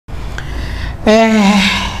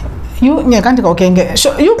You nyakandi kwa kenge.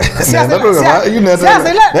 You siasa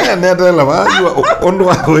netela ba ondo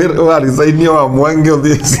wa resign wa mwange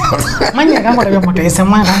this. Manya kango tabia motese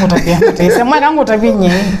mwana kango tabia motese mwana kango tabia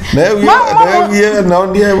nye. Na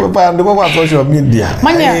ndiye pa ndiko kwa social media.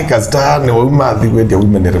 Manya Kastar ne wa thi kwende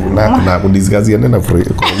women na ku discuss yana na free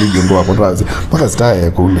ko video ndo wako twazi. Maka star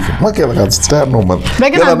ya ko ulike. Maka Kastar no man.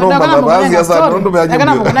 Kana no man baadhi ya sasa ndo beaje.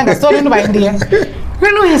 Kana mkunanga story ndo baindia.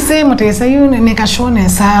 Neno yese motesa yu nekashone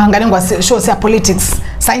sa ngalengwa show ya politics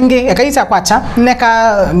sainge yakaita kwacha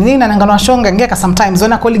neka nina nangano shonga ngeka sometimes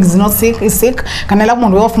when colleagues not sick kana la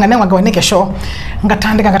mundu off nganengwa ngwaneke show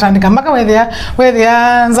ngatandika mpaka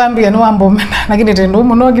whether Zambia no ambo lakini tendo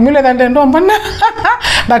muno gimile than ndo mbona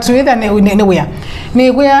but whether ne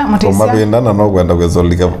wea motesa mabendana no kwenda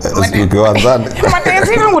kwezolika ukiwa nzani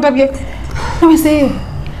motesa ngo tabie no say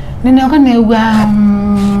nene okane wa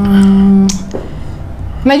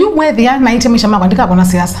na yu mwethia na itemisha makwandika kwa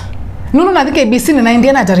siasa nunu na dhike ABC ni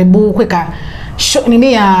naindia na jaribu kweka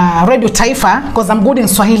nini ya Radio Taifa because I'm good in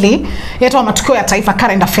Swahili yetu wa matukio ya taifa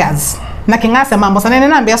current affairs na kingase mambo sana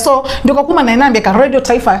nenambia so ndiko kuma na inambia ka Radio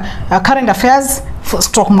Taifa current affairs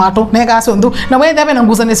stroke mwato nega so ndu na wewe ndabe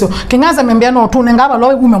nanguza nesio kingase membia no tu nengaba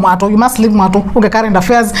lowe ume mwato you must leave mwato uke current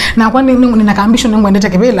affairs na kwani nina ambition ngwende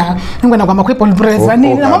tekebela ngwenda kwa people press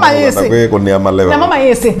ni na mama yese na mama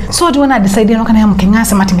yese so do na decide no kana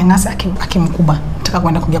kingase mati kingase akimkuba taka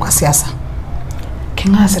kwenda kuingia kwa siasa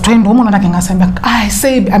kingase twende umo na kingase ambia I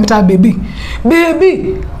say amita baby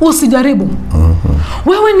usijaribu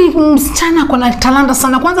wewe ni msichana kuna talanta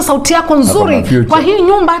sana kwanza sauti yako nzuri kwa hii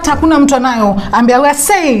nyumba hata hakuna mtu anayo ambia wewe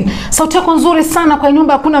say sauti yako nzuri sana kwa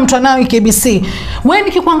nyumba hakuna mtu anayo KBC wewe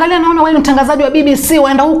nikikuangalia naona wewe ni mtangazaji wa BBC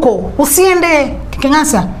waenda huko usiende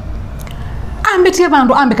kingasa ambetie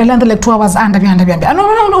bandu ambekalia like 2 hours anda no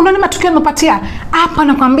unaona matukio yanopatia hapa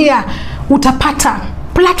nakwambia utapata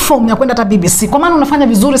platform ya kwenda hata BBC kwa maana unafanya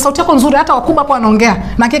vizuri sauti yako nzuri hata wakubwa hapo wanaongea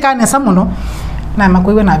na kika ni samuno na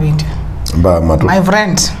makuiwe na bindi my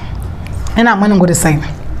friend ina mwana ngore sign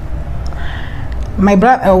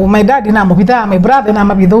my dad ina mobitha my brother ina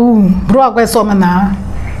mabitho bro kwa soma na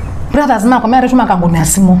brothers na kwa mara tuma kangu na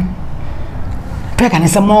simu peka ni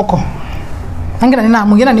samoko angina nina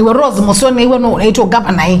mwingine ni Rose Mosoni iwe no eto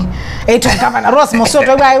governor hii eto governor Rose Mosoni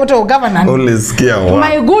eto governor ulisikia wapi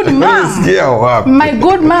my good man ulisikia wapi my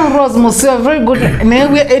good man Rose Mosoni very good na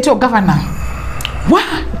eto governor wa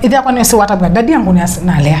idha kwa nesi watabu dadi yangu ni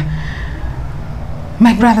nalea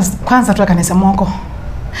my brothers kwanza tu kanisa moko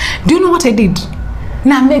do you know what I did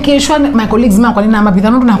na make sure my colleagues ma kwa nina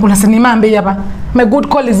mabidhano na kula sinema mbe hapa my good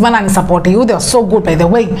colleagues mana ni support you they are so good by the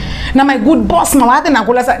way na my good boss mawathe na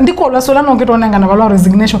kula ndiko la solano ngeto nanga na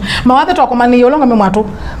resignation mawathe to akomani yolonga memwato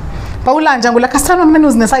Paula njangula Kastar mimi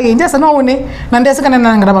uzinesa yenje sana one na ndese kana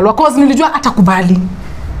nanga na balwa cause nilijua atakubali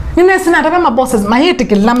nina sina hata ma bosses maheti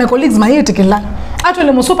kila my colleagues maheti kila hata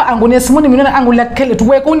ile musupa angunia simoni miliona angula kele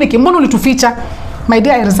tuweka uniki mbona ulituficha my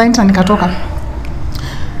dear I resigned na nikatoka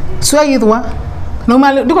sio yidwa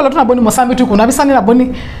normal ndiko lotuna boni mosambi tu kuna bisani na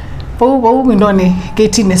boni pau ndone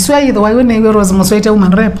ketine sio yidwa yone iwe Rose Moswete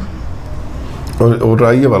woman rep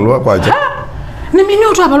uraie balwa kwaje ni mimi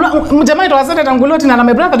utu abalwa mjamaa ito wasete tanguloti na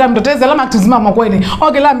my brother dam toteze lama akitizima kweli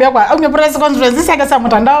okay lambia kwa ume press conference sasa kasa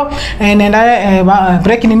mtandao nenda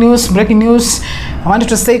breaking news I want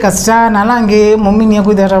to say Kastar na lange mumini ya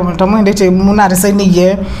kuidha tamwende che muna resign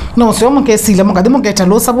ye no sio mkesi ile mukadimo ngeta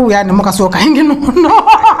lo sababu yani mukasoka hingi no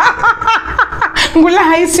ngula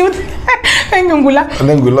haisi ngula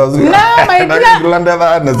na ngula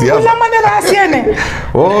ndava na siasa ngula mandela siene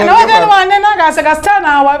na wale wanena Kastar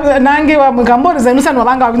na nange wa mkambori za nusa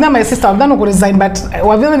wabanga wa my sister wabdano ku resign but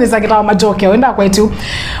wavile ni sakita majoke wenda kwetu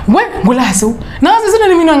we ngula su na sisi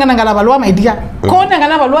ni mimi ngana ngala balwa my dear kona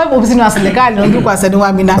ngala balwa ofisini wa serikali ndio kwa sasa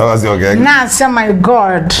wa mina na sema my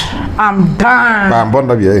god I'm done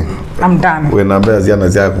mbona bia I'm done we namba ziana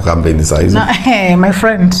zia ku campaign size hey my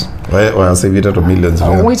friend we save it to millions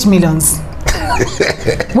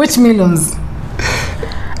which millions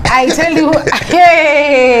I tell you,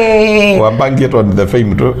 hey! We're banking on the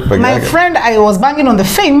fame too. My friend, I was banking on the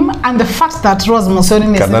fame and the fact that Rose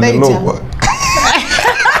Mosoni is a danger.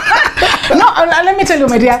 No, let me tell you,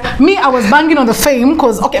 my dear. Me, I was banking on the fame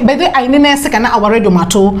because, okay, by the way, I didn't say that our radio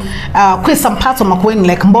mato, some parts of Makweni,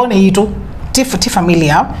 like Mbone Yito, Tiff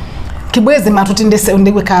familiar. Kibwezi matutinde se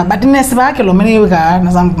undeweka, but nese ba kelo mene weka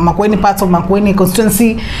na Makweni parts of Makweni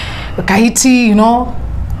constituency, Kahiti, you know.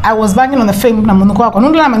 I was banging on the fame na munuko wako.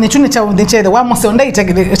 Nundula manichuni cha undeche the wa mose ondai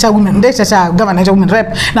cha women ndeche cha governor cha women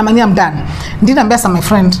rep na mani am done. Ndina mbesa my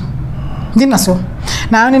friend. Ndina so.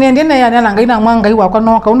 Na nini ndiye ya nanga ina mwanga iwa kwa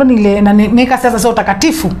noka undo nile na nika sasa sio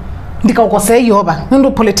takatifu. ndika ukose yoba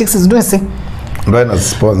ndo politics is doing se ndo ina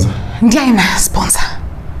sponsor ndia ina sponsor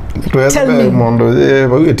tell me mondo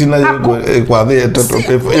bawe tina kwa the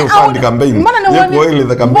yo fund campaign yo ile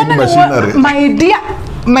the campaign machinery my dear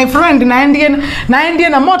my friend naendie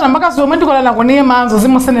na mota mpaka sio mtu kola nakonie manzo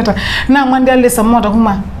zimo senator na mwandia lesa mota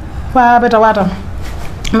kuma pa beta wata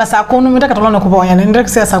masakunu mitaka tolona kuboya ndire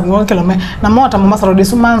kisiasa ngokelo na mota mama sarodi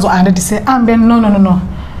su manzo and say ambe no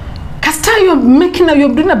Kastar, you're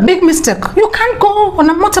doing a big mistake. You can't go on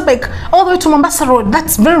a motorbike all the way to Mombasa Road.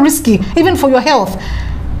 That's very risky, even for your health.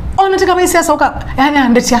 Nataka basi sasa uka yani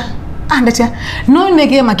andetia no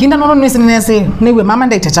nege makinda no nese newe mama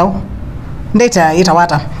ndaita chao ndaita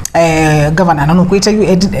itawata governor no kuita you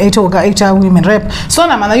ita women rep so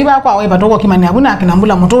na mana yuba kwa weba toko kimani abuna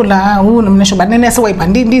akinambula motola hu mnesho banene se waipa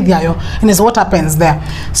ndi yayo is what happens there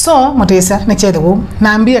so motesa nechede wo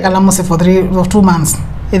naambia kala mose for 2 months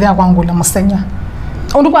idha kwangu la musenya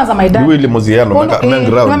undu kwanza my dad wili muziano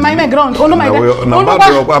my ground undu my dad na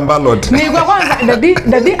bado kwa ballot ni kwa kwanza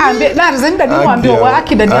daddy ambe that is daddy mwambie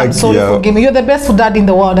waki daddy I'm sorry forgive me you're the best dad in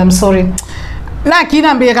the world I'm sorry na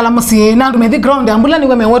kina ambe kala musi na ndu the ground ambula ni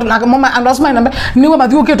weme wote na mama andasma na ni we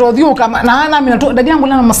madhiuke to dhiuka na ana mimi to daddy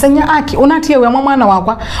ambula na musenya aki unatie we mwana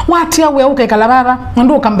wakwa watia we ukekala baba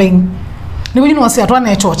ndu campaign ni kujini wasi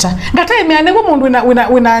atwana echocha ngata imeane ngo mundu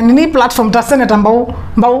wina nini platform ta senator mbao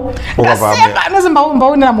ngasema neze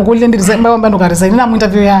mbao ni namukuli ndi mbao mbando ka resign na mu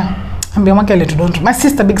interview ya ambia mwakele to don't my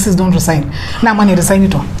sister big sis don't resign na mwani resign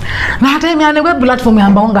to na hata imeane ngo platform ya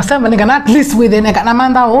mbao ngasema ninga at least with neka na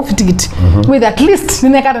manda of ticket with at least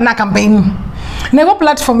nineka na campaign nego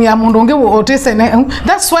platform ya mundu nge otese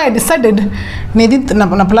that's why I decided need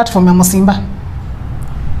na platform ya Musimba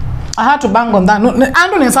I had to bang on that.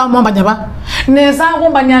 Ando nesa mwamba nyaba. Nesa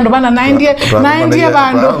mwamba nyando bana 90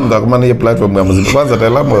 bando. Nda kuma ni platform ya Musimba. Kwanza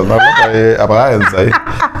telamo na baka abaenza.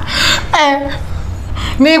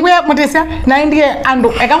 Ni kwa mutesa 90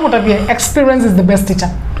 ando ekamutavie experience is the best teacher.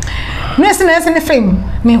 Nesi ni fame.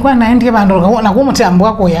 Ni kwa 90 bando na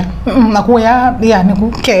kumutambo koya. Na koya ya ni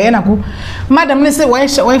ku ke na ku. Madam nesi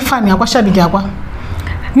wa fan ya kwa shabiki yakwa.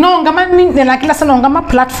 No ngama ni na kila sana ngama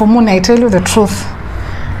platform na I tell you the truth.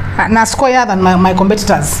 Na score higher than my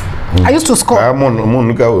competitors. I used to score. Munuka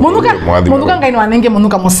ngaino anenge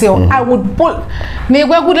munuka museo. I would pull. Ni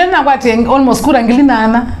kwa good na kwa almost good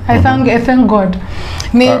angilina. I thank God.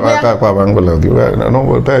 Ni kwa bangola.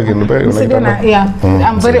 No peg. Yeah.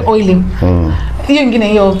 I'm very oily. Hiyo ingine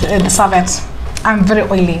hiyo the servant. I'm very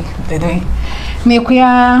oily by the way. Ni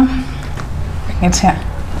kwa it's here.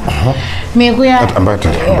 Ni kwa ambata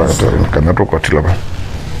kana to kwa tilaba.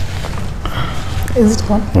 Is it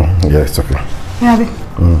gone? Yeah, it's okay. Yeah.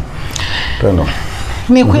 Tendo.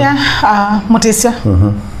 Mekuya Motesia.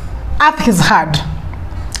 Earth is hard.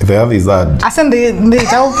 The earth is hard. I send the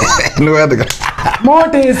tell. No way.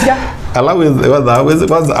 Motesia. Allow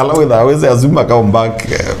azuma come back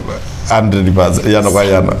 100%. Yana kwa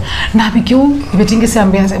yana. Na bikiu betingi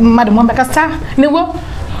ambia madam mwamba Kastar nigo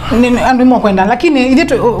andu mo kwenda lakini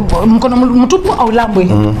ideto mkono mtupu au lambwe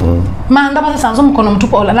maanda basa sanzo mkono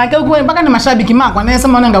mtupu au la kwa mpaka ni mashabiki makwa na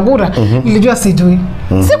sema nanga gura nilijua sijui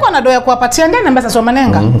siku na doya kuwapatia ndani na mbesa so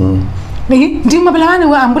manenga ni ndimo mabelani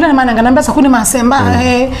wa ambula na manenga na mbesa kuni masemba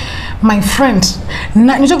my friend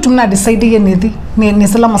na nicho kutumna decide ye ni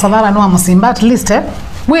salama sadara no Musimba at least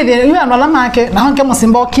with you analama yake na hanke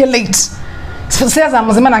Musimba okay late sasa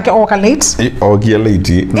mzima na ke oka late okay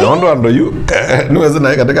late no ndo you niweze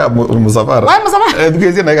na katika musafara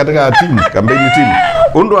because na katika team campaign team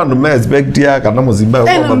undo ndo me expect ya kana Musimba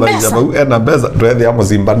kwa baba ya na beza twethe ya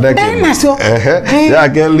Musimba ndeke ya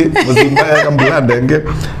keli Musimba ya blundered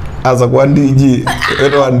asa kwa ndiji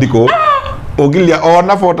eto andiko ogilia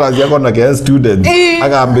ona photos yako na ke student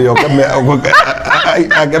agambio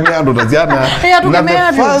akamea ndo taziana na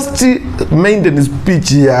the first maiden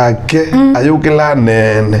speech yake ayukila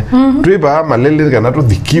nene triba malele kana to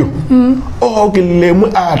thikio ogilemu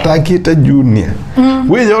atakita junior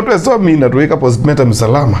wewe yote so mina tuweka postmortem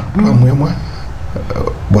salama twamwemwa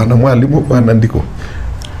bwana mwalimu bwana ndiko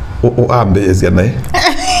ambe naye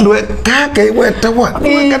ndwe kaka iwe tawa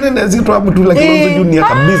kana na zito abutula kilonzo junior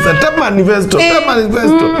kabisa tama manifesto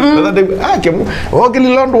ake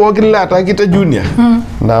okililondo okilila atakita junior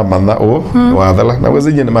na manna wadhala na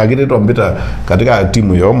weze nyene magire to mbita katika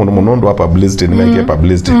timu yo munondo wa publicity ni make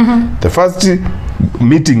publicity the first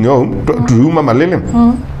meeting yo tuuma malele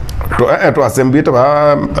to assembly to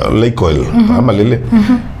lake oil malele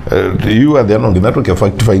you are the one that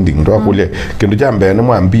fact finding ndo akule kindu cha mbene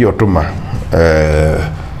mwambio tuma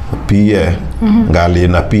pia ngali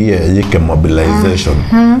na pia yike mobilization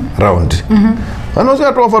round Anozi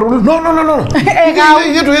atu overrule. No.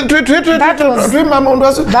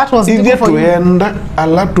 That was tuenda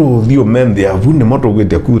ala to thio men they avune moto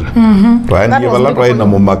gwete kura. Twandi bala twaina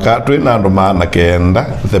mumaka twina ndo maana kenda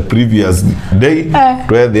the previous day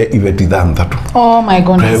twethe iveti thanthatu. Oh my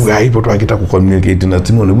goodness. Twaipo twakita ku communicate na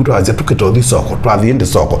timu ne buto aje tukitothi soko twathiende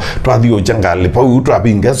soko twathi uchangali pa utu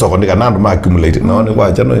apinge soko ndika nandu ma accumulate na ne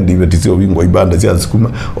kwacha no iveti sio bingwa ibanda cia sukuma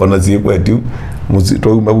ona zie kwetu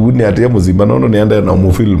muzito mabuni atia muzimba nono nienda na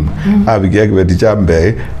mu film abikia kibeti cha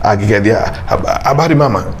mbe akikedia habari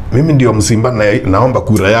mama mimi ndio msimba na naomba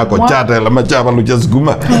kura yako chata la machaba lucha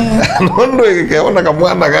sukuma nondo ikeona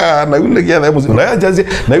kamwana ka na yule kia na muzimba na jazi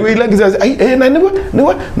na yule ile kizazi ai na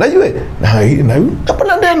niwa na yule na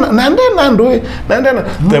kapala nando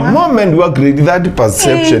the moment you create that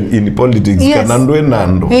perception in politics kana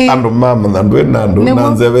nando ando mama nando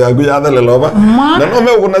nanzebe yaku yadele loba na no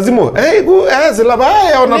me ukunazimo ku la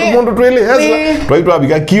baya ona mundu twele twaitwa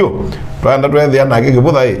bika kio twanda twethia nake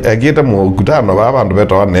kibutha agite mukutano ba bandu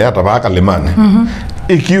betone ata ba kalimani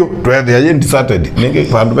ikio twethia yendi Saturday ninge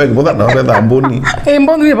bandu be kibutha na betha mboni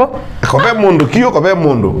mboni ipo kobe mundu kio kobe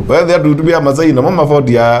mundu wethia tutubia masai na mama fort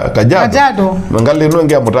ya kajado mangali no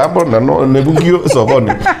ngia mutambo na no nebukio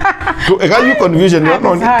sokoni to ekayu confusion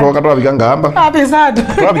no toka twabika ngamba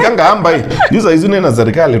twabika ngamba yuza izune na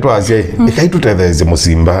serikali twasia ekaitu tetheze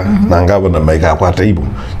musimba na ngabo na maika kwa taibu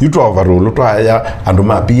yutu overall twaya andu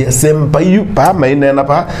mapie sempa yu pa mainena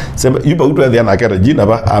pa sempa yu pa utwethia na kera jina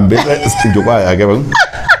ba ambele studio kwa yake ba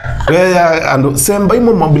andu sempa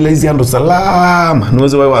imo mobilize andu salama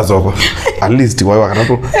niweze wa soko at least wa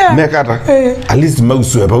wakati mekata at least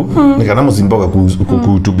mauswe ba nikana musimba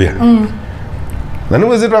kutubia na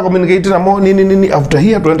niweze twa communicate na mo nini after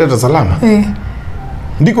here tuende salama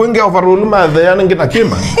ndiko inge overall mathe yani ngina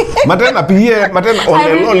kima matena pie matena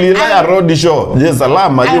oneloli ya road show je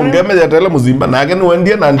salama je ungeme ya tele muzimba na yake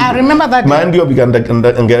niwendie na ndio bikanda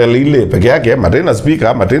ngele ile peke yake matena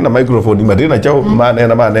speaker matena microphone matena chao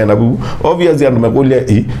manena bu obviously andu mekulia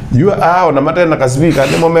you are na matena ka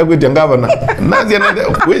speaker ni momekwitia ngavana nazi ene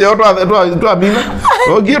weje watu abina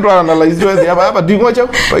ogie tu analyze wewe hapa dingo chao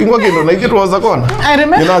ingo kindo na ikitu waza kona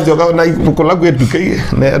ninazo na kula kwetu kai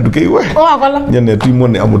na dukai we nyane timo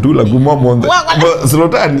ne amutula gumwa monde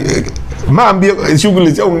slotani maambia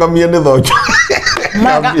shughuli za ungamia ne dhocho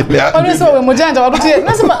Oni so we mujanja warutie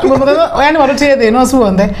nasema yani warutie the no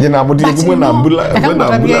suonde nyina mutie kumwe na mbula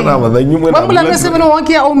na madhanyu mwe na mbula mseme no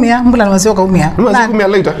wakia umia mbula na wasioka umia kumia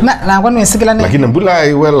later na kwani wesikila ne lakini mbula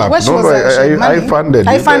I well up no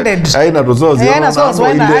I funded aina resources aina source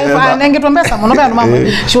wena I nengetuambia sana no bana mama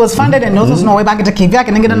she was funded and also no way back to kivi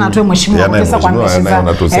yake ningenda na atoe mheshimiwa pesa kwa pesa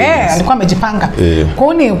alikuwa amejipanga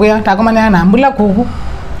kuni kwa takomana na mbula kuku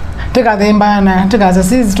tika thembana tika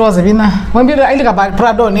sisi tuwaze bina wambira ile ka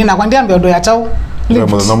prado ni na kwandia mbiodo ya chao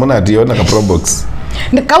na mwana ationa ka pro box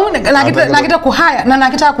nikaone nakita kuhaya na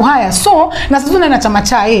nakita kuhaya so na sisi tuna chama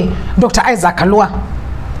cha Dr. Isaac Kalua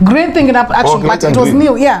great thing in action party it was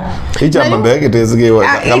new ija mambo yake tezigewa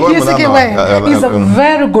he's a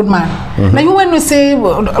very good man na you when we say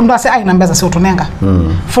ndo say ai nambeza sio tunenga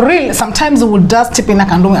for real sometimes we would just tip in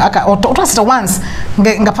akandu utasta once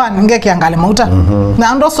ngapana ngekiangale mauta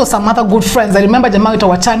and also some other good friends I remember jamaa ita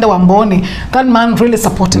wachande wa Mboni that man really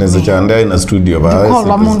supported me neza chande in a studio ba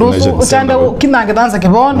kwa mundu uchande kinange danza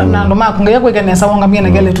kibona na ndo makunge yako ikanesa wanga mie na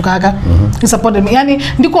gele tukaka he supported me yani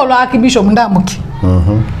ndiko lo akibisho mundamuki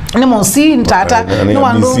nimo si ntata no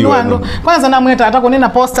ando kwanza na mweta atako nina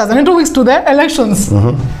posters and 2 weeks to the elections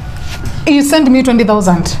you sent me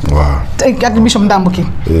 20,000 wow akibisho mdambuki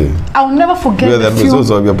I'll never forget that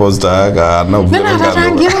was of your poster ka na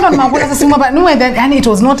and it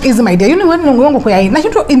was not easy my dear you know when ngongo kwa na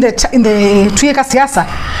hiyo in the tueka siasa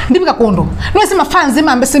ndibika kondo no sema fans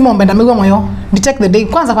zima ambe sema ombenda migo moyo take the day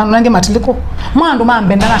kwanza kwa nange matiliko mwando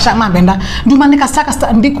mambenda na sha mambenda nduma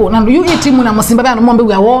nikasaka ndiko na you team na Musimba bana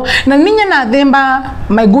mombe yawo na ninye na themba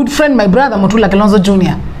my good friend my brother Mutula Kilonzo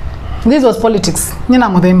Jr. This was politics nyina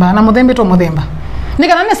muthemba na muthembe to muthemba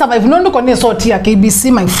nikana ne survive no ndiko ne sort ya KBC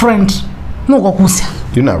my friend nuko kusia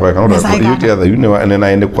kwa kana you together you know and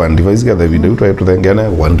I kwa device gather video try to thengana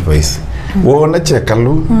one device wona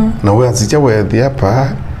chekalu na we asicha we thia pa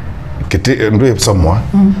kete ndo somwa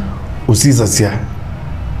usiza sia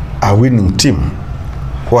a winning team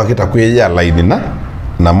kwa kita kweya line na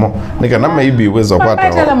namo nikana maybe uwezo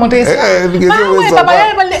kwata baba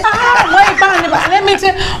yale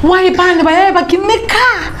why bani baba kinika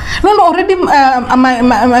no already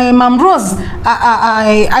Mam Rose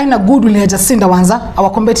aina good will Jacinda Wanza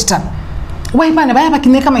our competitor why bani baba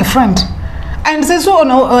kinika my friend and say so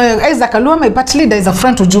no Isaac Kalua my party leader is a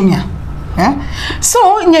friend to Junior Yeah? So,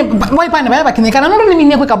 why kinyekana no ni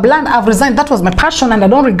minye kwa bland. I've resigned. That was my passion and I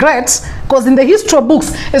don't regret because in the history of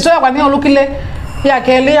books, it's why when you look ya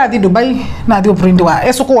kele ya di Dubai na di oprindiwa.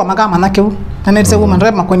 Esoko wa magama na keu. And it's a woman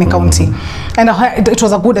rep Makueni County. And it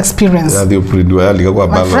was a good experience. Ya di oprindiwa ya liga kwa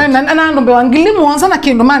balo. My friend and ando wangilimu wanzana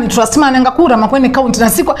kendo mani trust man ngakura Makueni County na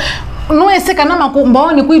sikwa no eseka na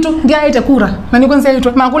makumboni kwitu ndia ite kura. Na nikwenza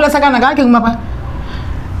ito makula saka na gake kumapa.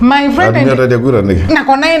 My friend na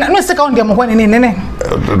kona ina no seka ndia Makueni nene.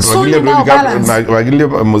 So you now balance. Wagilia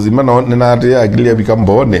muzima na nina atia agilia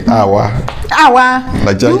bikambone awa.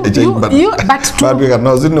 But to but we can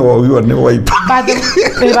know zini wa huyo ni wipe. But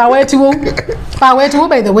pawetu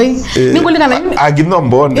by the way. Ningulika na agino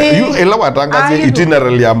mbone. You ela watangaze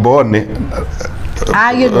itinerary ya mbone.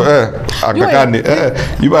 Angakani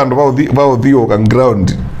ibantu bawudhiyo kan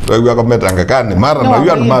ground wakameta angakani mara na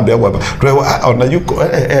yuan mambe hapa ona yuko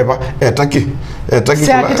taki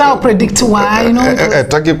kita predict why you know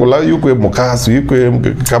taki kula yuko mukasu yuko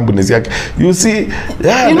companies yake you see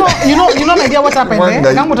yeah. you know my dear what happened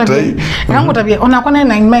ngangu tabia ona kona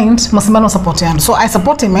in mind Musimba no support him so I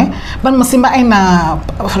support him but Musimba aina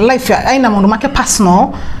life aina mundu make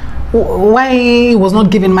personal why he was not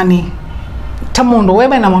giving money tamundo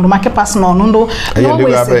weba na mundu make personal nundo no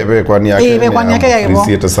kwani yake ya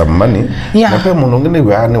appreciate some money na pe mundu ngine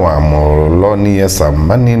wani wa moloni ya some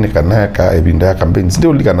money nikanaka ebinda campaigns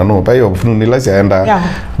ndio likana no pa yo funu nilasi aenda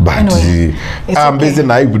but busy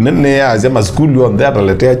na ibu nene ya zema school on there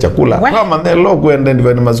ataletea chakula kama ndelo kwenda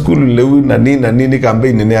ndivyo ni maskulu leo na nini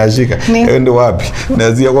campaign ni ashika ende wapi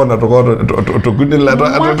nazia kona tukunila twa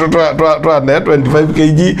 25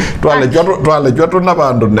 kg twale joto na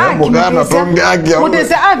bando na mugana tonge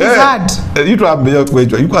Mutese avizad. Yitu ambiyo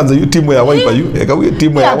kwecho. Yu kwanza yu timu ya waipa yu.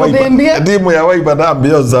 Timu ya waipa. Timu ya waipa na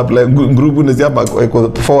ambiyo zaple. Grupu nisi ama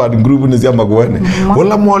forward. Grupu nisi ama kuwane.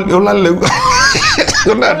 Ola leu.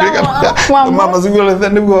 Mama zingu le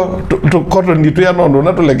theni mgo. Tukoto ni tuya nono.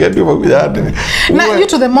 Na tuleketi ya hati. Na you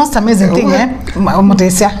to the most amazing thing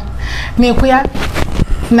Mutese. Ni kuya.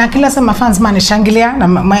 Na kila sema fans mani shangilia.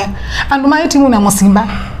 Anduma yu timu na Musimba.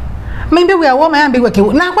 Maybe we are woman and big work.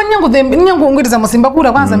 Na kwa nyangu ngiriza Musimba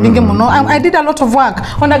kura kwanza mbinge muno. I did a lot of work.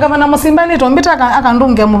 Onda governor Musimba ni tombita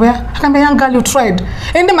akandunge mubea. Akambia young girl you tried.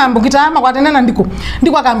 Ende mambo kitama kwa tena ndiko.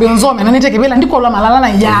 Ndiko akambia nzome na nitekebela ndiko lo malala na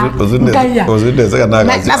ya. Nkaya. Ozinde saka na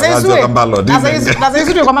kazi kambalo. Na sasa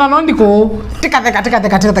hizo kwa maana ndiko tika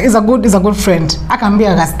is a good friend.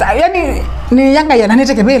 Akambia Kastar. Yani ni yanga ya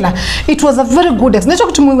nitekebela. It was a very good experience. Nicho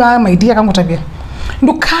kutumwa my dear kangu tabia.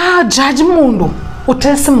 Nduka judge mundu.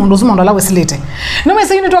 Utese mundu zumondo la wesilete no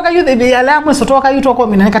mese yini toka youth ala mwe so toka youth wako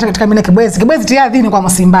mina katika mina kibwezi tia dhini kwa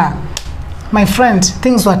Musimba my friend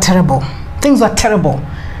things were terrible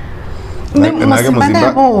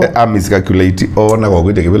Musimba amis calculate ona kwa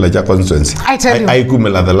kwete kibela cha constituency I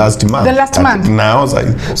kumela the last month now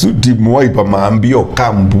so timu waipa maambio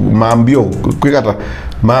kambu maambio kwikata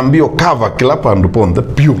maambio cover kila pandu ponde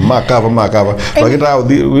pure makava wakita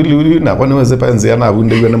wili na kwani weze panzi yana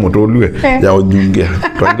bunde yene motolwe ya onyunge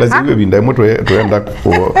twanglazi we binda moto tuenda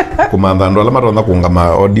kumandando ala matonda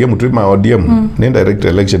kungama ODM twima ODM ni direct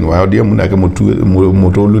election wa ODM na ke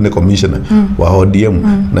motolwe ne commissioner wa ODM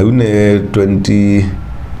na une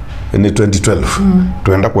 2012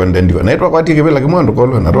 tuenda kwenda ndiwa na itwa kwati kibela kimwando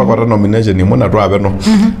kolwe na twa kwata nomination ni mona twa beno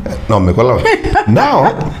no mekola now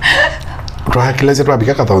twa kileze twa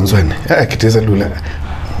bika katha onzwene kiteza lula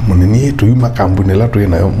munini tuyuma kambuni la tuye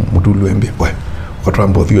nayo mutulu embe kwa watu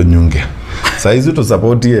ambao thio nyunge saizi tu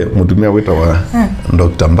support ye mutumia wito wa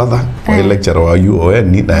Dr. Mbadha wa lecturer wa UON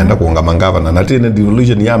ni naenda kuungama ngavana na tena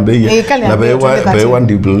devolution ya mbeye na bewa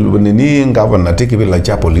nini ngavana take vile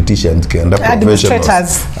cha politicians kenda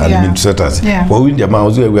professionals administrators kwa huyu jamaa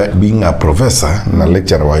uzwe being a professor na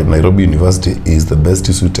lecturer wa Nairobi University is the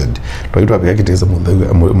best suited twaitwa pia kiteza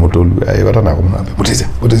mutulu ayata na kumna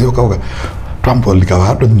muteze ukauka Twambolika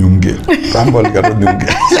watu nyunge.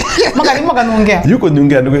 Moka nungea. Yuko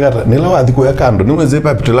nyunge ndiko kata. Nilawa thiko ya kando. Niweze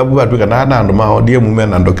pa pitela buba twika na ando ma ODM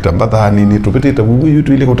mumena Dr. Mbadha nini tupitita bubu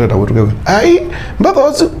yutu ile kuteta wetu. Ai, Mbadha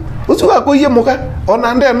usu wako ye moka. Ona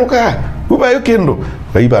ande anuka. Buba yukendo.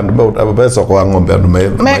 Kaiba ndo ba pesa kwa ngombe ndo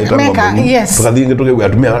meka yes. Tukadinge tuke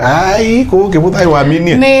atumia. Ai, ko ke buda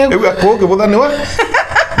iwaminie. Ko ke buda ni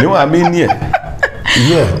waaminie.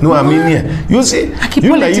 Yeah, no aminie. You see,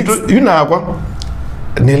 you know kwa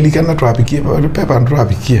nilikana twapikie pepa ndo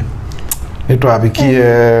twapikie. Ni twapikie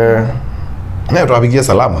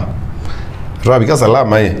salama. Twapikia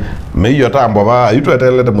salama Meiyo tambo ba itu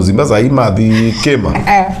atelete Musimba za imathi kema.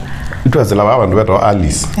 Itu asela baba ndo beto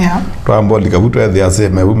Alice. Yeah. Twambo likavutu ya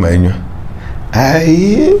aseme umenyo.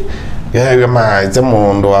 Ai ya ma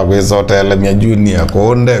chamondo akwesotela mia junior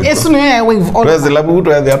konde Yesu ne wave all tweze labu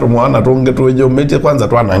tweze atu mwana tunge tujo meche kwanza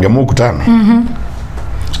twanange mukutano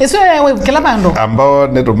Yesu ne wave kila bando ambao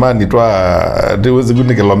netumani twa ndiwezi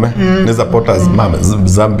kunikilome ne supporters mama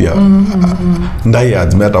Zambia ndai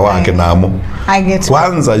azmeta wake namo I get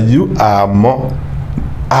kwanza yu amo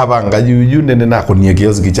abanga yu nene nako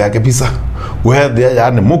niekiyozi kichake pisa whether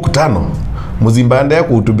yani mukutano muzimbanda ya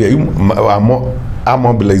kutubia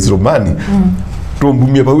amo bila izromani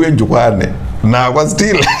tumbumia pa wenju kwane na kwa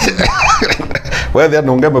still whether ya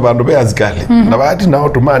nungeme bandu be azikali na bahati na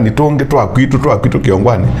otumani tonge twa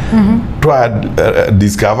kiongwani twa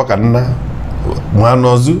discover kanna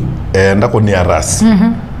mwanozu ndako ni arasi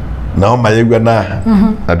nao mayegwa na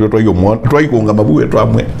ndio twa ikunga mabuwe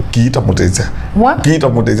twamwe kiita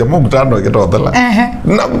muteza mukutano ikitothela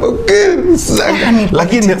na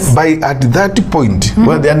lakini by at that point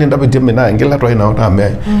where yani ndabete mena ngela twa ina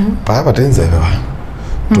ame pa tenze ba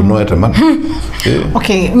tunoete man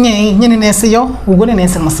okay nyeni nese yo ugone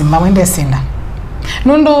nese musimba wende sinda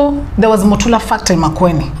nondo there was motula factor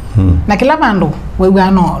makweni na kila bando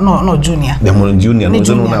wewe no junior the mon junior no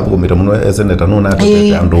zono na komita muno seneta no na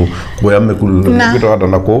tando kwa mekulu kwito ata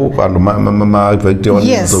na ko pando ma effect on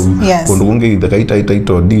kondo konge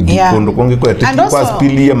ita didi kondo konge kwa kwa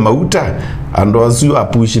spili ya mauta ando azu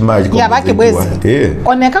apush maji kwa baki bwezi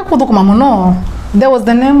oneka kudukuma muno there was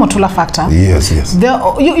the name motula factor yes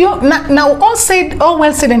you now all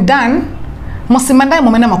well said and done musimandai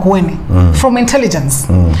mumena makuweni from intelligence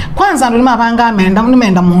kwanza ndo mabanga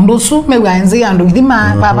ameenda mundusu mewanzi ando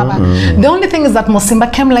idima baba the only thing is that musimba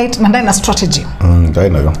came late na ndai na strategy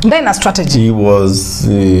ndai na strategy he was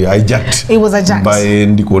hijacked by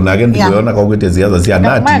ndiko nage ndiko kwa kwete ziaza zia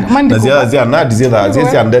nati na zia nati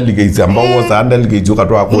zia delegates ambao was delegates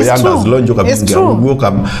ukatwa ko yanda zilonjo kabinga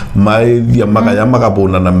ugoka maivya makaya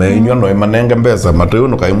makabona na menyo no emanenge mbesa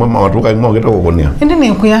matoyo kaimwe mawatuka imwe geto kokonia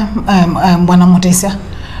ndine kuya na motesa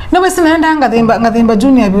no wese naenda ngathimba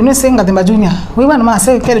junior bi no se ngathimba junior we want ma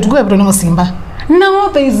say kele tugo ebro no musimba no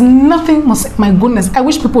there is nothing my goodness I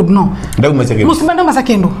wish people would know ndio umecheke musimba ndo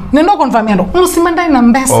masakendo nendo confirmando musimba ndai na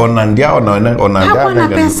mbesa ona ndia ona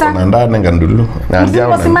ndane ngandulu ndia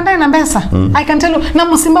musimba ndai na mbesa I can tell you na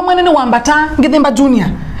musimba mwenene wambata ngithimba junior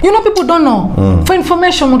you know people don't know for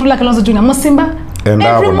information mtu la Kalonzo junior musimba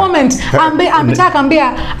every moment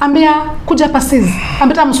ambia kuja passes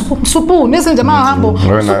ambita msupu nese jamaa hambo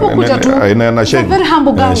msupu kuja tu very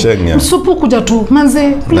humble guy msupu kuja tu manze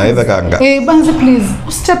please banze please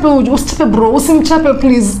ustepe bro usimchape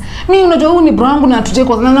please mimi unajua huyu ni bro wangu na tuje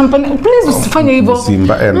kwa na please usifanye hivyo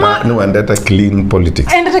Simba ni wandeta clean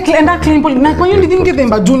politics enda clean politics na kwa hiyo ndivyo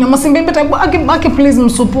ngithemba junior musimbe mbeta ake please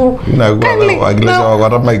msupu na kwa agileza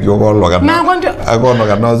wa mike yogolo kana agono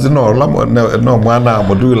kana zino no mwana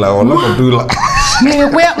modula ni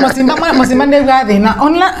kwa musimba ndegathi na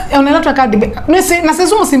onela twakadi nese na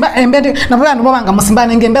sezu musimba embede na baba ndo banga musimba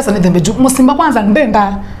ngembesa nithembe musimba kwanza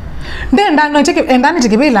ndenda no take endani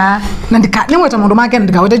tikibila na nimweta mundu make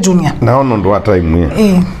ndikawete junior na ono ndo time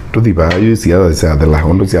tuthiba yusi ya the la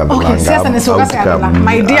ondo sia the okay sasa nesoka sia la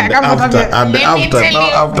my dear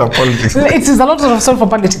after politics it is a lot of soul for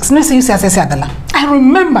politics no say yusi sia the la I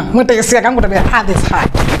remember mwete sia kangu tabia this high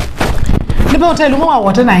lipo hotel mwa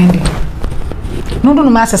wote naende no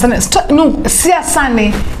masa sana no sia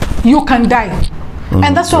sane you can die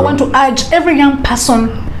and that's why I want to urge every young person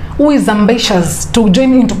who is ambitious to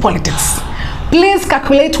join into politics. Please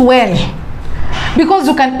calculate well because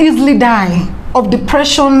you can easily die of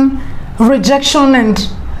depression, rejection, and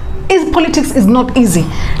politics is not easy.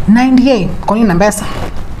 98 koni nambesa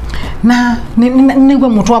na ningwe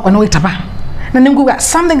mtu wako no itaba na ningwe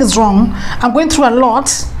something is wrong, I'm going through a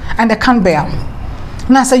lot and I can't bear.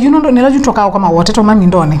 Na say you know nela jutoka kama wote to mami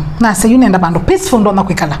ndone na say you nenda bando peaceful ndo na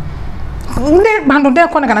kwikala nde bando nde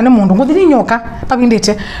kona kana ne mundu nguthi nyoka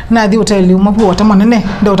pabindete na thi hotel umabu wote monene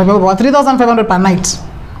ndio utabeba 3500 per night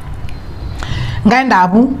ngaenda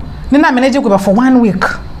abu nina manage kwa for 1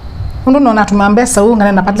 week ndo nona tumambesa huyu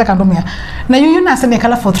ngana napatla kandumia na yuyu na sene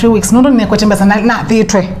kala for 3 weeks ndo ne kwetembesa na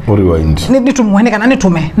thitwe rewind ni tumuone kana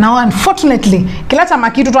nitume now unfortunately kila chama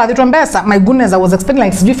kitu to athitwe mbesa my goodness I was expecting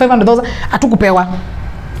like 500,000 atukupewa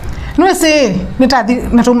no say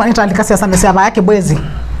nitalika siasa mesiaba yake bwezi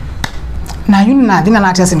na yuni na dina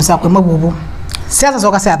natia simisa kwa mabubu siasa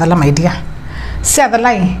zoka siasa la my dear siasa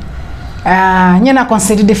lai nyena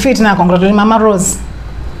concede defeat na congratulate mama Rose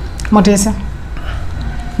motesa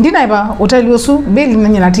ndina iba utaliusu bili na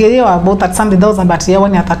nyena tia about 30,000 but ya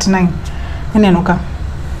 139 nenoka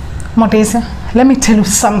motesa let me tell you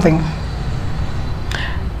something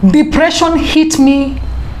depression hit me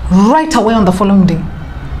right away on the following day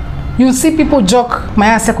You see people joke my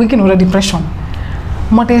ass quick in depression.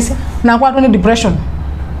 Motesi na kwa tuni depression.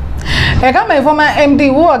 Kama hivyo ma MD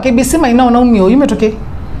huo akibisema ina umio imetoke.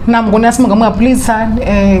 Na mgoni asema kama please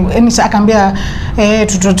sir akambia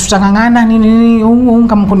tutangangana nini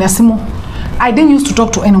unga mgoni asimu. I didn't used to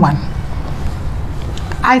talk to anyone.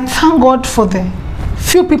 I thank God for the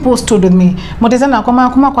few people who stood with me. Motesi na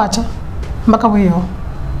kuma kwacha mpaka wewe.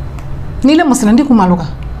 Nile musina ndi kumaluka.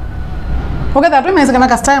 That way mezeka na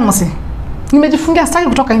kastar musi. Nimejifungia staki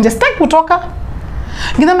kutoka nje, staki kutoka.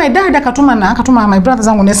 Ngida my dad akatuma my brothers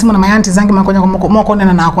zangu na simu na my auntie zangu makonya moko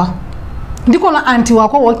nena na akwa. Ndiko na auntie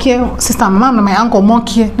wako wokie, sister mama na my uncle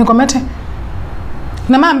mokie, nikomete.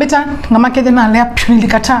 Na mama beta ngama kede na lea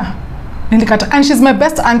nilikata. And she's my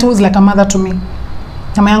best auntie who's like a mother to me.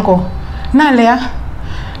 Na my uncle na lea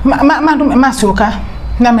ma suka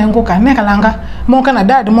na menguka nekalanga moka na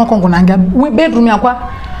dad moko ngunanga bedroom yakwa.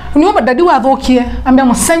 Uniomba dadi wa dhokie ambia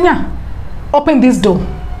musenya open this door.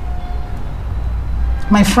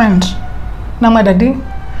 My friend na my daddy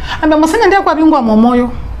ambia musenya ndia kwa bingwa momoyo.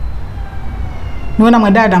 Niona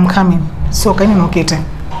my dad I'm coming. So kaini nokete.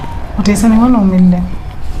 Utisa ni wana umile.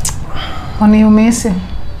 Wani umese.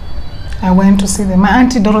 I went to see them. My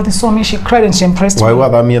auntie Dorothy saw me, she cried and she impressed me. Why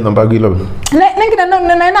were me and Bagilo?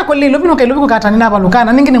 Ningina na ko lilo bino kelo kata ni na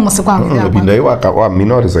balukana ningine musikwangu ya. Binda wa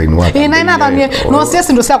minoriza inwa. Na tamie no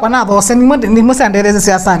siasi ndo sia kwa na those ni musi andereze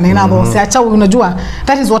siasa na those acha unajua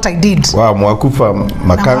that is what I did. Wa mwakufa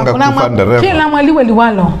makanga kufa ndereva. Kila mwaliwe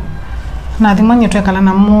liwalo. Na thimanye twekala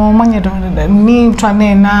na mwenye ni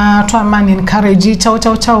twane na twa man encourage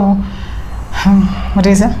chao.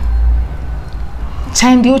 Muteza.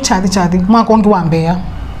 Chaindi uchadhi mwaka ongi wa Mbeya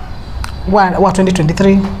wa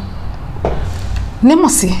 2023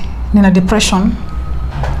 Nemosi nina depression.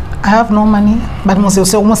 I have no money but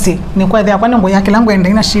mosi ni kwa dhia kwani ngo yake langu enda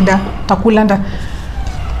ina shida takulanda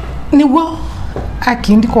ni wo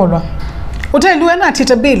akindi kolwa uteliwe na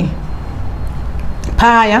tita bill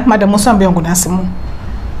paya madam Osambia yangu nasimu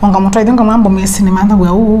onga moto idinga mambo mesi ni manda gwa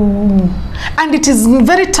and it is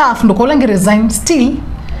very tough ndo kolangi resign still.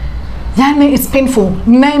 Yani it's painful.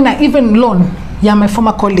 Nina even loan my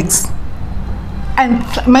former colleagues and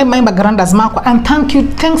my background as Marco, and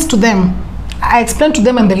thanks to them I explained to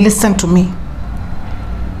them and they listened to me.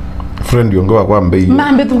 Friend yongo kwa Mbeya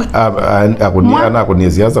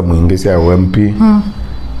akoni siasa mwingi sia MP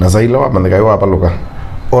na zaila wa maneka wa paluka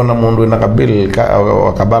ona mundu na kabil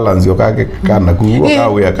ka balance yo kake kana ku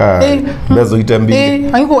kawe aka bezo itembi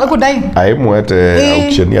ayiko dai aimwete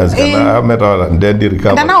auctioneers kana meta ndendi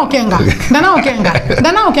recover dana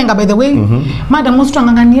okenga by the way madam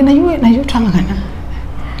mustanganganie na yu twangangana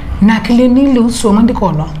na klinili usoma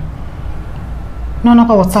ndikono nona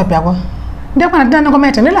kwa WhatsApp yako ndio kwa ndana kwa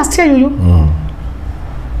meta ni last year yuyu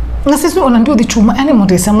na sisi ona ndio dichuma yani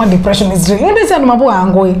motesa ma depression is real ndio sana mambo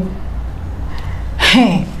angoi.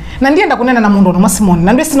 Na ndienda kunena na mundu no Simon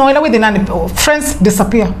na ndio sinoela with the friends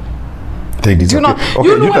disappear. They disappear.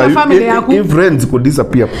 You know family yako. If friends could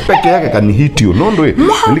disappear peke yake can hit you no way.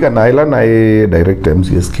 Nilika na ila na direct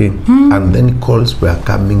MCSK and then calls were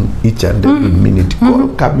coming each and every minute. Call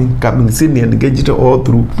coming senior engage it all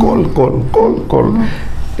through call.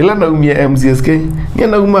 Ila na umia MCSK ni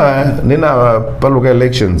na uma nina paluka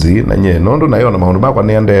elections na nye nondo na yona maundu bakwa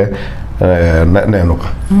niende nenoka.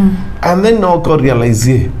 And then no ko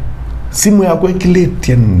realize simu yako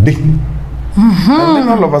ikilete ndi. And then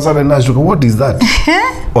all of a sudden I should go, what is that?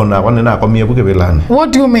 Ona wane na komie buke belani.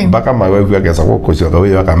 What do you mean? Baka my wife yagesa ko ko shoka we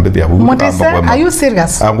yakambeti ya buku. Are you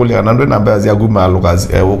serious? Anguli kanando na mbazi ya guma lukas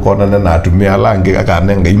ukona na atumia lange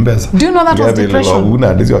akanenga imbesa. Do you know that was depression?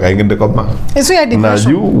 Una ndisi wakaingende koma. It's your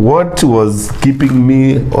depression. Na you what was keeping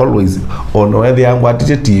me always on whether yangu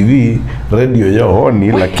atite TV radio yo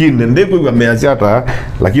honi lakini ndeko yameachata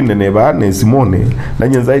lakini neba ne Simone na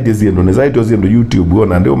nyenzaidi ziendo ne zaidi ziendo YouTube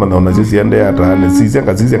ona ndio maana sisi ende ata ne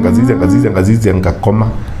sisi ngakoma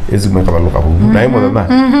ezimwe kabaluka hubu na imo na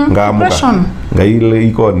ngamuka ngaile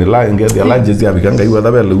iko ni la ngezi alanje zia bikanga iwa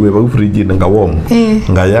dabele we ba fridge nga wom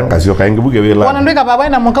ngayanga sio kainge buke wela wana ndika baba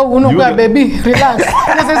ina moka uno kwa baby relax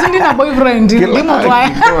na sisi ndina boyfriend limo twa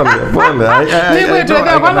pole ni kwetu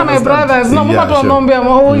kwa my brothers no mama tu ngombe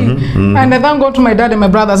and I thank God to my dad and my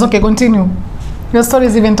brothers. Okay, continue. Your story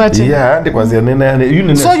is even touching. Yeah, and kwa nene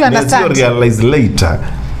you so you understand realize later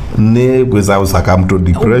ne kweza usaka to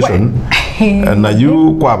depression na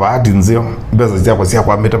you kwa bahati nzio beza zia kwa sia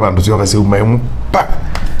kwa meta bandu sio kasi umaimu pa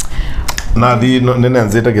na thi nene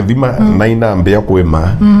nzita githima na ina mbia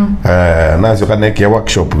kwima na cio kana ke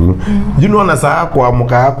workshop you know na saa kwa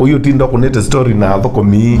muka ko yutinda kunete story na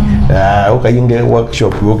thokomi ukayinge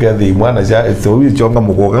workshop ukethi mwana cia so ichonga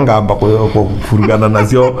mukoka ngamba ko furugana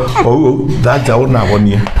nacio that's how na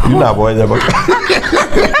bonia ina boya ba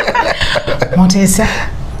Motesa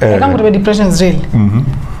kama kutobe depression is real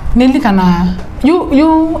nilikana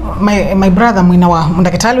you my brother mwina wa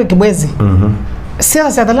ndakitali kibwezi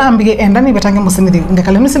sia dalambi endani betange musinidi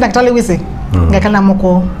ngakale musinda kitali wisi ngakala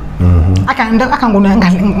moko akanguna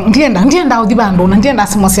ndienda udibando ndienda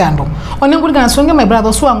simosiando onenguri kana songe my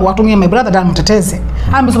brother swangu watunge my brother dan muteteze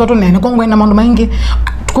ambi sobato nene kongwe na mandu maingi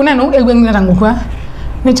kuneno ewe ngina ngukwa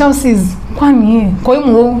ni chances kwani kwa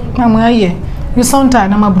hiyo namwaye you sound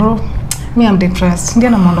tired na bro me I'm depressed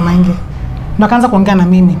ndiana mandu maingi ndakaanza kuongea na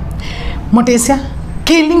mimi Motesa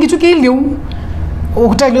kilingi tukiliu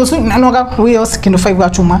ukutali usu nanoga wewe sikindo 5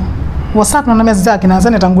 achuma WhatsApp na message zake na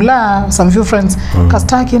zane tangula some few friends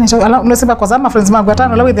kastaki na unasema kwa zama friends magu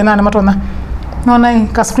atano la within nane matona naona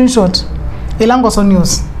ka screenshot ilango so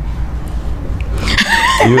news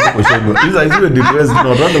you is depressed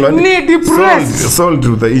not wrong ni depressed sold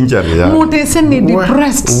to the injury yeah Motesa ni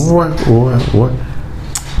depressed what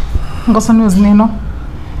ngoso news nino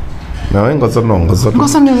na wengo so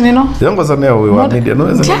ngoso news nino yango so neo we wa media no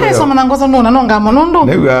ese no so mana ngoso no nonga monondo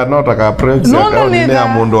ne we are not a prex ya ne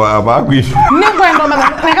amundo abagwi ni kwendo na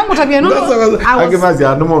kangu tabia no akimazi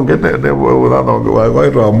anu monge ne uradho wa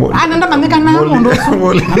ito amu ananda mameka na amundo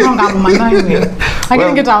nonga mumana yeye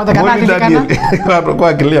akini ngita kana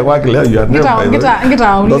kwa kilia you are never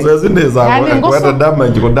ngita uli ndo zindeza kwa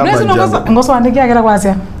damage ko damage ngoso andikia kila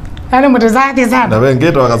kwasia yani mtezati sana na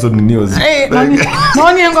wengine wakasoni news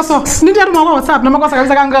noni ngoso ndio tu mwa WhatsApp na makosa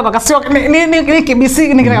kabisa kanga kwa kasio ni KBC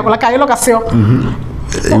ni kile kwa kailo kasio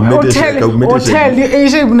hotel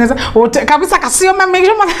eje buneza hotel kabisa kasio mama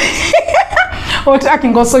eje hotel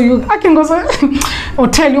akingoso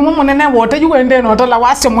hotel yumo monene wote yuende no hotel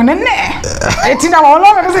wasio monene etina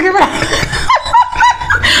waolona kasekebe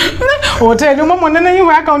hotel yumo monene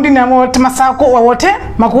yu account ni amote masako wote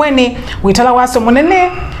makueni witala wasio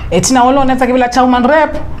monene etina olona takibila chauman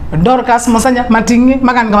rep Dorcas Mosanya matingi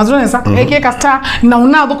magani kama zonesa eke Kastar na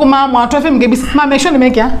unadho kuma mwatu FM KBC make sure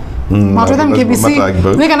nimekia mwatu FM KBC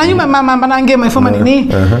nika na nyuma mama banange mafoma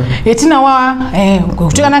nini etina wa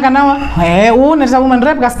kuchika nanga nawa una za woman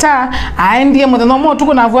rep Kastar aendie mudano mo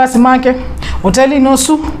tuko na voice make hoteli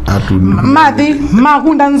nosu madi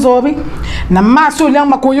makunda nzobi na maso lya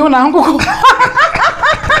makoyona nguko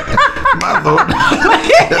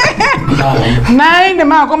naende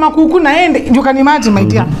mako makuku naende you can imagine my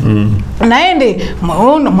dear naende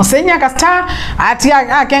Museng'y'a Kastar ati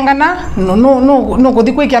akengana no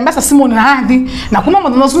kodikwe kiambesa Simon na hadi na kuma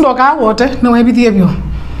mudano sundoka wote na webithie byo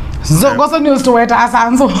zogoso news to weta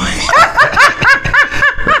asanzo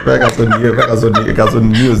kasoni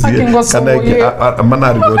news kana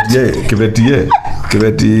mana report ye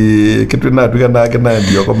kibeti kituna tukana kana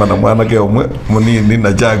ndio kwa mana mwana ke omwe munini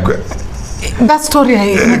na jagwe that story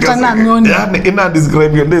mtana mioni yani ina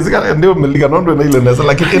describe yo ndezi kana ndio melika nondo na ile nesa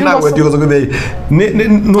lakini ina wedio zo kudai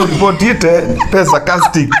no report yete pesa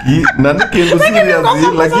castic na nikindu serious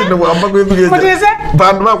lakini ambako hivi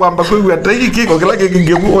bandu ba kwamba kwa ataki kiko kila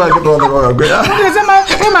kingemu wa kitona kwa unasema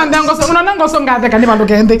kama ndango so unanango so ngade kandi bandu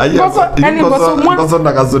kende ngoso yani ngoso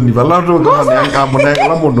ndakazo ni balado kama nyanga mona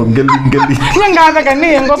la mundo ngeli ngade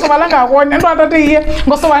kandi ngoso balanga kuona ndo atatiye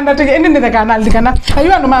ngoso wanda tike ende ndekana alikana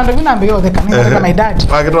ayu ando mando binambe yo kama my dad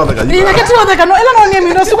akitotheka ina kitoteka no ela no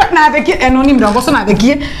nyemi no suka na theki eno ni mndongo so na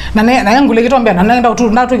theki na yangu le kitombea na nenda utu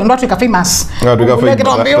ndo tu ka famous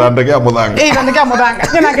ndandekea muthanga ndandekea muthanga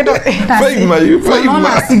tena kito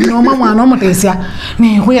famous signo mama no Motesa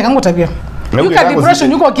ni huya kangu tabia yuka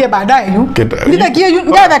depression yuko kie baadaye yu nditheki yu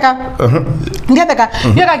ndetheka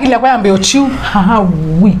yaka kile kwa ambe ochiu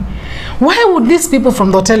hawi. Why would these people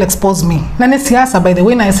from the hotel expose me? Nane siasa by the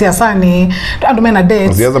way na siasa ni andumena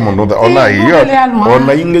dates. Siasa mondo ona hiyo.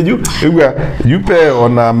 Ona ingeju. Yupe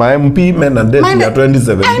ona ma MP men and dates ya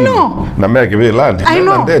 2017. I know. Na meke we land. I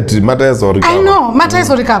know. Date matters or recover. I know, matters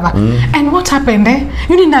or recover. And what happened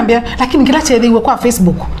You didn't nambia lakini kila chede iwe kwa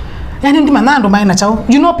Facebook. Yani ndi manando maina chao.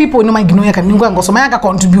 You know people no ignore yaka ningwa ngoso mayaka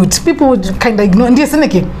contribute. People kind of ignore ndiye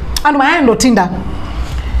seneke. Andu mayando tinda.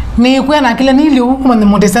 Ni kwena kile nili huko ni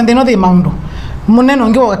Motesa ndino the maundo muneno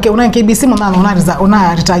ngiwa wake una KBC mwana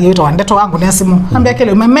una retire yeto wandeto wangu ni simu ambia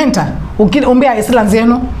kile umementa ukiombea islands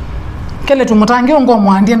yenu kile tumutangi ngo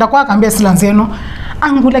mwandi kwa akambia islands yenu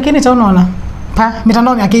angu lakini taona pa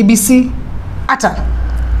mitandao ya KBC hata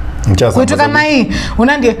kwetu kana hii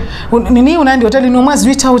unandie nini unandie hoteli ni mwezi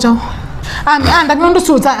wita And I'm going to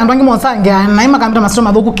suit and bring more sang and I'm going to master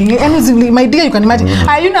my cooking. And my dear, you can imagine.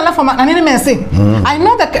 I love for my say. I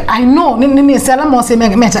know that I know Nini Salam was a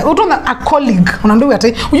matter. A colleague on the way.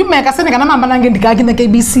 You make a second man in the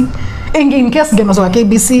KBC. In case game was a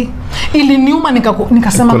KBC. Ili Newman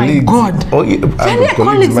Nikasama, my God.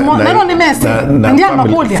 Colleagues, not only mess.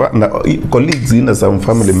 Colleagues in some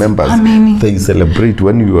family members, they celebrate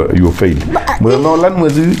when you fail. Well, no land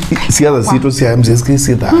was the other city, see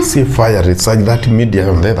that see fire, it's like that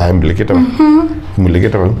media that I'm implicated.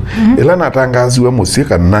 Elana Tangas, you are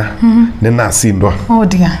Musika na, Nena Sindo. Oh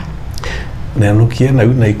dear. Nanukia na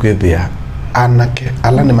unaikwe there. Anake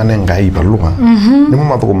alane manenga ibalua ni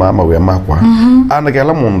mama mama we makwa anake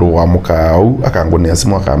ala mundu wa mukau akangonia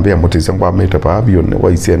simu akambia mutise kwa meta pa bione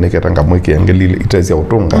waisia neketanga mweke angelile itazia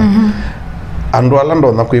utunga andu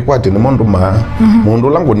alando na kwikwati ni mundu ma mundu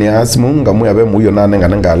langu ni asimu ngamu yabe muyo nanenga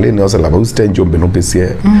ngale ni osela ba ustenjo mbe no pesie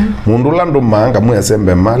mundu lando manga mu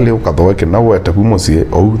yasembe mali ukathoeke na weta kumosie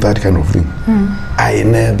oh that kind of thing I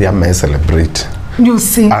know they may celebrate you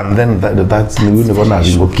see and then that's new never na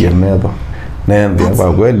ringo kiemedho nende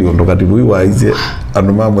kwa kweli ondokati ruiwa ize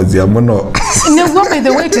anu mama zia mono no by the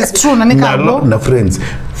way it is true na nikalo na friends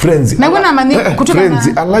na wana mani kutoka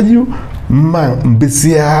friends alaju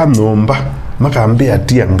mbisia nomba makambia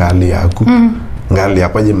tia ngali yaku ngali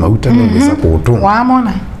yakwaje mauta nengeza kutunga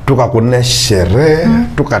wamona tukakune sherehe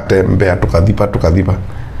tukatembea tukadhipa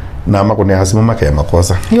na makone hasima makaya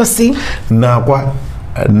makosa you see na kwa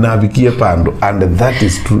navikie pando and that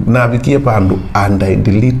is true navikie pando and I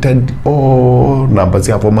deleted all numbers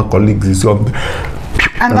of my colleagues so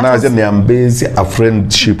and na ni ambezi a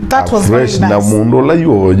friendship that a fresh nice. Na mundola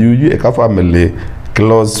you a family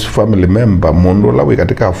close family member mundola we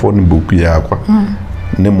katika phone book yakwa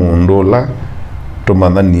ni mundola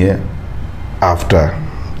tomananie after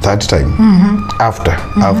that time after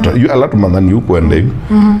you a lot man you kwende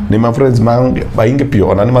ni my friends man bainge pio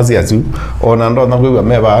ona ni maziazu ona ndo na kwewe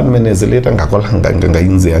meba administrator ngakola nganga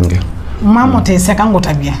inze yange mama tese kango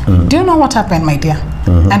tabia do you know what happened my dear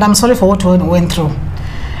and I'm sorry for what we went through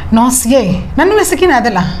no sie na niwe sikina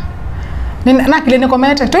adela na kile niko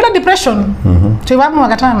mete to ile depression to iwapo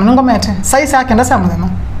wakatana ngo mete sai yake ndasa mzema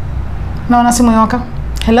naona simu yoka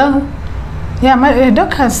hello. Yeah, my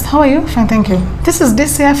doctors, how are you? Fine, thank you. This is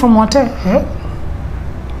this here from hotel. Yeah?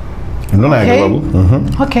 No, okay.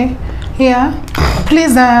 Okay. Yeah.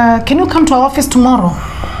 Please, can you come to our office tomorrow?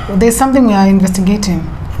 There's something we are investigating.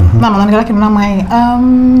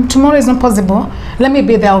 Tomorrow is not possible. Let me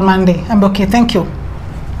be there on Monday. I'm okay, thank you.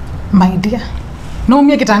 My dear. No,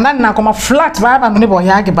 me kitandani na koma flat baba mnibo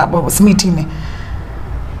yake baba smitini.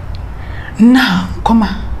 Na koma.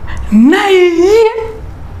 Na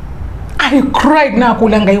I cried na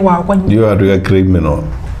kulanga iwa. You are a criminal.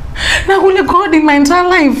 Na kule God in my entire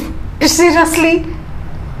life. Seriously.